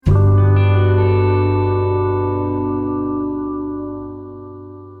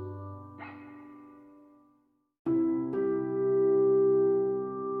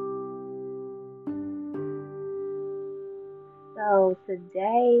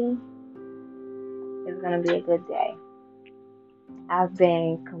today is going to be a good day. I've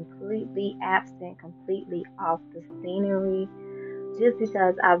been completely absent, completely off the scenery, just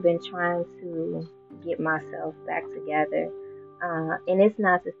because I've been trying to get myself back together. And it's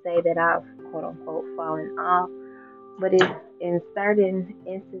not to say that I've quote unquote fallen off, but it's in certain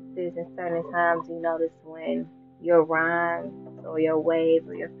instances and certain times you notice when your rhymes or your wave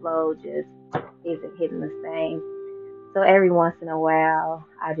or your flow just isn't hitting the same. So every once in a while,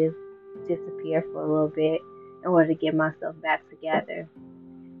 I just disappear for a little bit in order to get myself back together.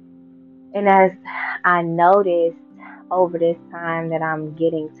 And as I noticed over this time that I'm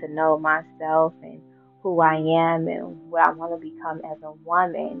getting to know myself and who I am and what I want to become as a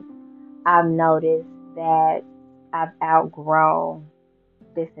woman, I've noticed that I've outgrown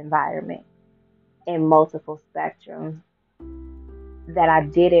this environment in multiple spectrums that I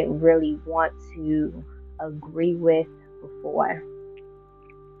didn't really want to agree with before.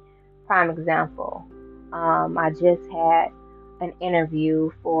 Prime example, I just had an interview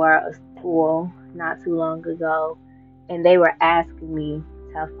for a school not too long ago, and they were asking me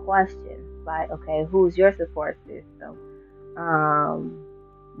tough questions like, okay, who's your support system?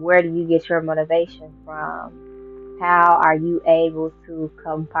 Where do you get your motivation from? How are you able to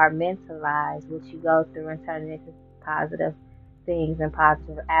compartmentalize what you go through and turn it into positive things and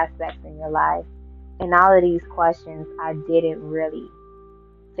positive aspects in your life? And all of these questions I didn't really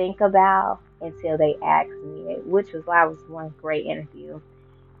think about until they asked me it, which was why it was one great interview.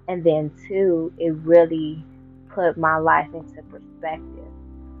 And then two, it really put my life into perspective.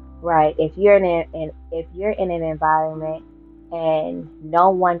 Right? If you're in an environment and no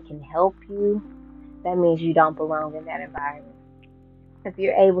one can help you, that means you don't belong in that environment. If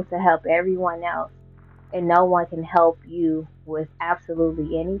you're able to help everyone else and no one can help you with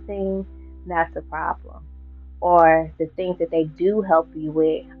absolutely anything, that's a problem. Or the things that they do help you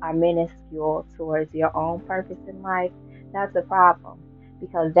with are minuscule towards your own purpose in life, that's a problem.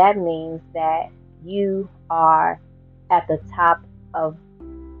 Because that means that you are at the top of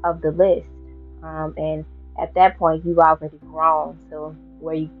the list. And at that point, you've already grown to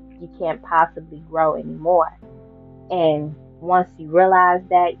where you can't possibly grow anymore. And once you realize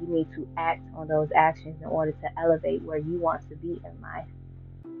that, you need to act on those actions in order to elevate where you want to be in life.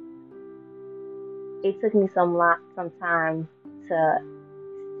 It took me some time to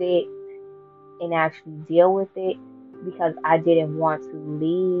sit and actually deal with it because I didn't want to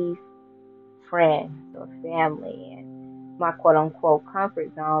leave friends or family and my quote unquote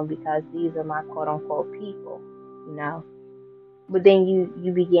comfort zone because these are my quote unquote people, you know. But then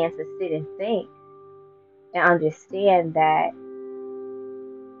you begin to sit and think and understand that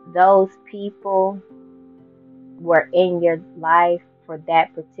those people were in your life for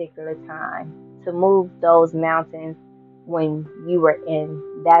that particular time to move those mountains when you were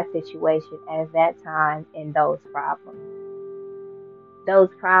in that situation at that time and those problems. Those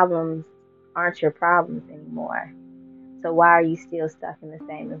problems aren't your problems anymore. So why are you still stuck in the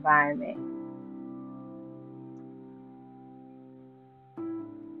same environment?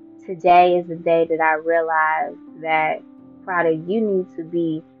 Today is the day that I realized that Prada, you need to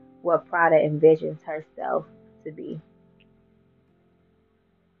be what Prada envisions herself to be.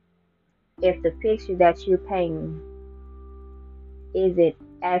 If the picture that you're painting isn't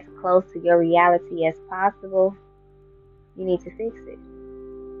as close to your reality as possible, you need to fix it.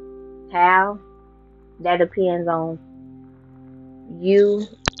 How? That depends on you,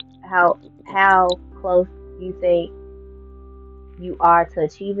 how close you think you are to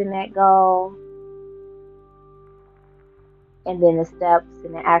achieving that goal, and then the steps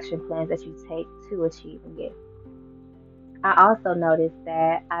and the action plans that you take to achieving it. I also noticed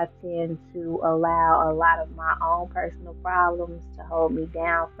that I tend to allow a lot of my own personal problems to hold me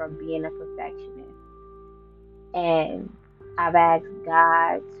down from being a perfectionist. And I've asked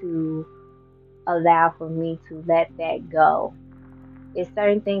God to allow for me to let that go. It's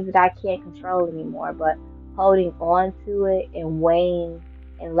certain things that I can't control anymore, but holding on to it and weighing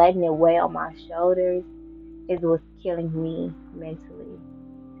and letting it weigh on my shoulders is what's killing me mentally.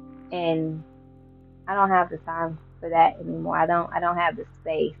 And I don't have the time for that anymore. I don't have the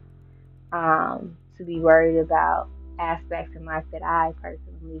space to be worried about aspects in life that I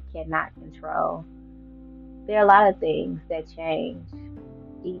personally cannot control. There are a lot of things that change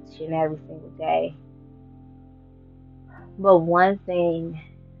each and every single day. But one thing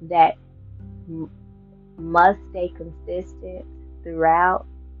that m- must stay consistent throughout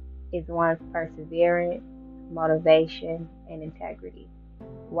is one's perseverance, motivation, and integrity.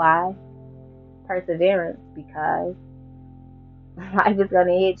 Why? Perseverance, because life is going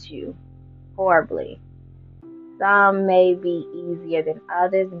to hit you horribly. Some may be easier than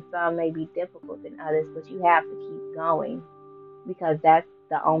others, and some may be difficult than others, but you have to keep going because that's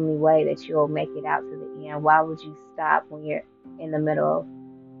the only way that you'll make it out to the end. Why would you stop when you're in the middle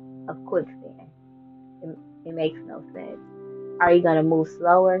of quicksand? It makes no sense. Are you going to move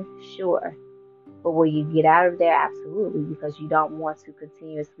slower? Sure. But will you get out of there? Absolutely, because you don't want to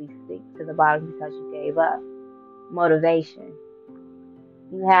continuously sink to the bottom because you gave up. Motivation.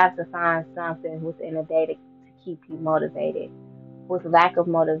 You have to find something within a day to keep you motivated. With lack of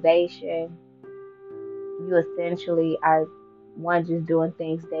motivation, you essentially are one just doing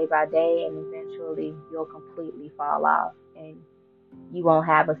things day by day, and eventually you'll completely fall off and you won't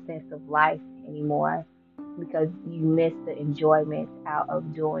have a sense of life anymore because you miss the enjoyment out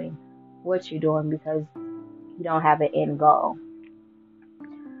of doing what you're doing because you don't have an end goal.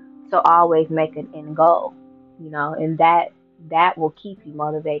 So always make an end goal, and that will keep you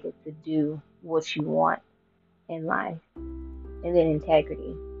motivated to do what you want in life. And then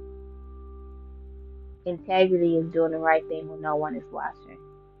integrity. Integrity is doing the right thing when no one is watching.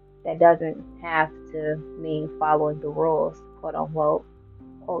 That doesn't have to mean following the rules, quote unquote,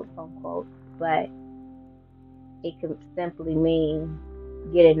 but it can simply mean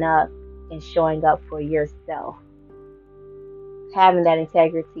getting up and showing up for yourself. Having that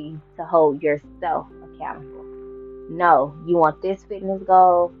integrity to hold yourself accountable. No, you want this fitness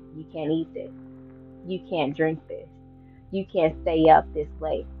goal, you can't eat this. You can't drink this. You can't stay up this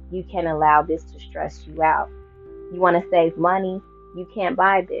late. You can't allow this to stress you out. You want to save money, you can't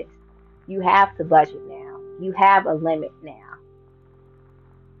buy this. You have to budget now. You have a limit now.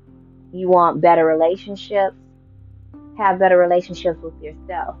 You want better relationships? Have better relationships with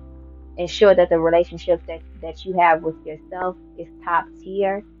yourself. Ensure that the relationships that you have with yourself is top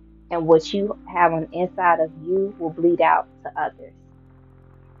tier, and what you have on the inside of you will bleed out to others.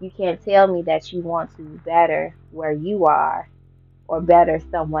 You can't tell me that you want to better where you are or better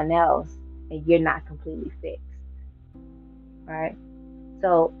someone else and you're not completely fixed. Right?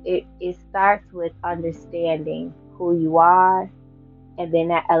 So it starts with understanding who you are, and then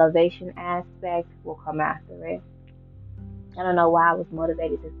that elevation aspect will come after it. I don't know why I was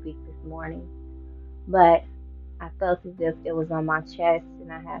motivated to speak this morning, but I felt as if it was on my chest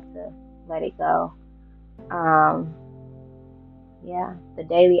and I had to let it go. The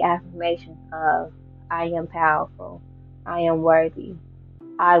daily affirmations of I am powerful, I am worthy,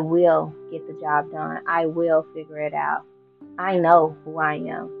 I will get the job done, I will figure it out, I know who I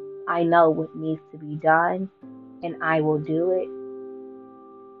am, I know what needs to be done, and I will do it,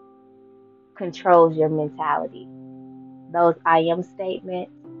 controls your mentality. Those I am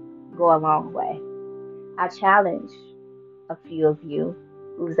statements go a long way. I challenge a few of you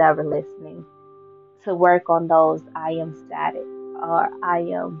who's ever listening to work on those I am static or I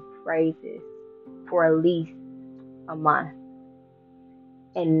am phrases for at least a month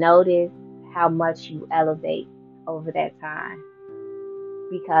and notice how much you elevate over that time.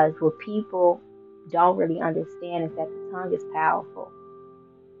 Because what people don't really understand is that the tongue is powerful.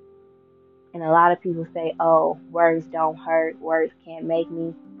 And a lot of people say, oh, words don't hurt, words can't make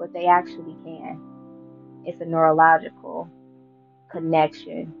me, but they actually can. It's a neurological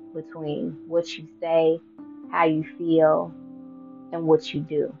connection between what you say, how you feel, and what you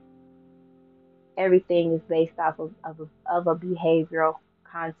do. Everything is based off of a behavioral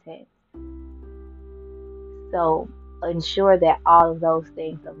content. So ensure that all of those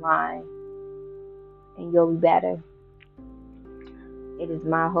things align and you'll be better. It is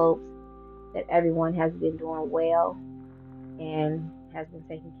my hope that everyone has been doing well and has been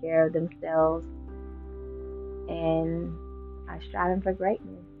taking care of themselves and are striving for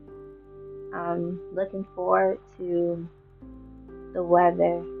greatness. I'm looking forward to the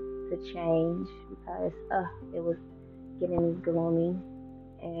weather to change because it was getting gloomy,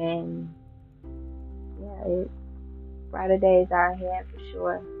 and brighter days are ahead for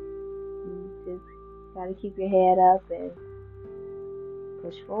sure. You just gotta keep your head up and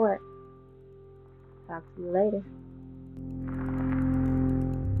push forward. Talk to you later.